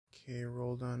Okay,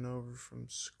 rolled on over from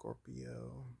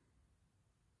Scorpio.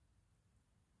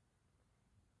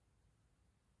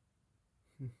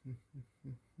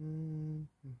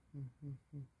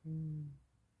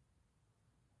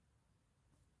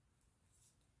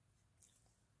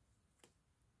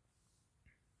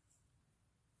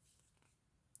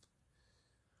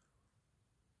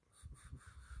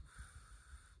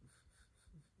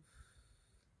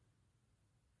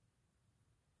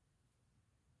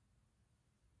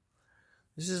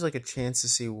 This is like a chance to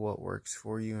see what works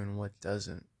for you and what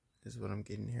doesn't, is what I'm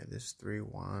getting here. This 3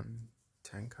 wand,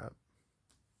 10 cup.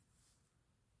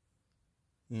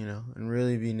 You know, and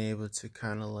really being able to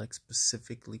kind of like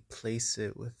specifically place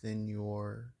it within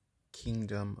your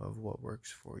kingdom of what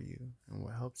works for you and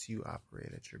what helps you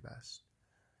operate at your best.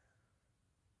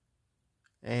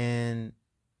 And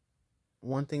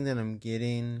one thing that I'm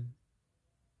getting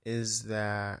is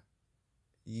that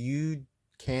you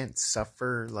can't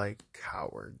suffer like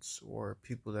cowards or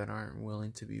people that aren't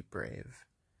willing to be brave.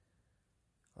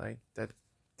 Like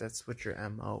that's what your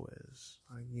MO is.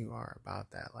 Like you are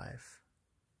about that life.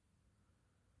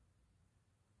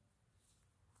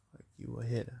 Like you a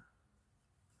hitter.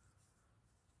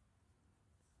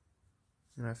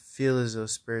 And I feel as though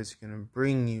Spirit's gonna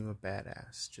bring you a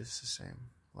badass just the same.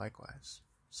 Likewise.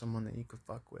 Someone that you could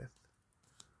fuck with.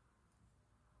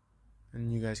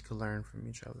 And you guys could learn from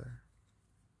each other.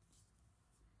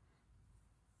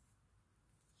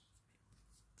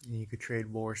 And you could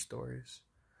trade war stories.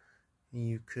 And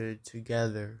you could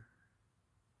together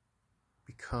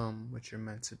become what you're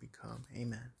meant to become.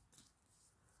 Amen.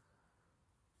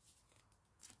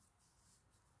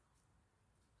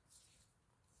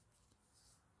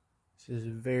 This is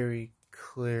very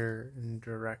clear in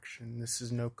direction. This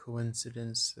is no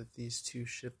coincidence that these two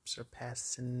ships are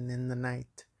passing in the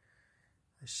night.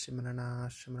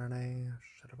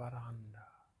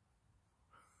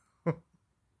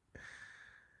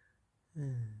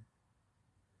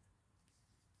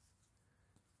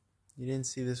 You didn't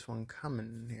see this one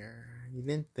coming here. You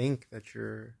didn't think that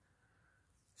you're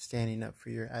standing up for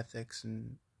your ethics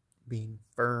and being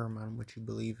firm on what you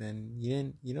believe in.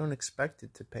 You don't expect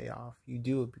it to pay off. You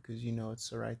do it because you know it's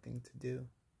the right thing to do.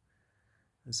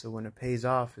 And so when it pays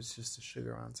off, it's just a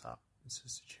sugar on top. It's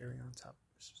just a cherry on top.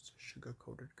 It's just a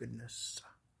sugar-coated goodness.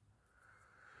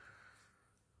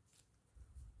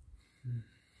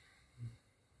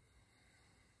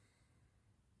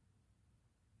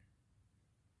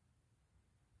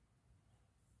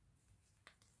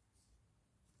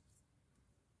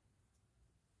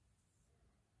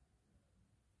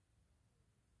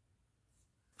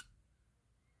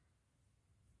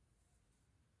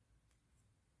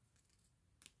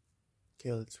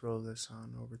 Okay, let's roll this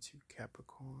on over to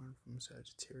Capricorn from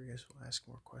Sagittarius. We'll ask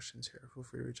more questions here. Feel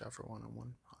free to reach out for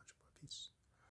one-on-one. Peace.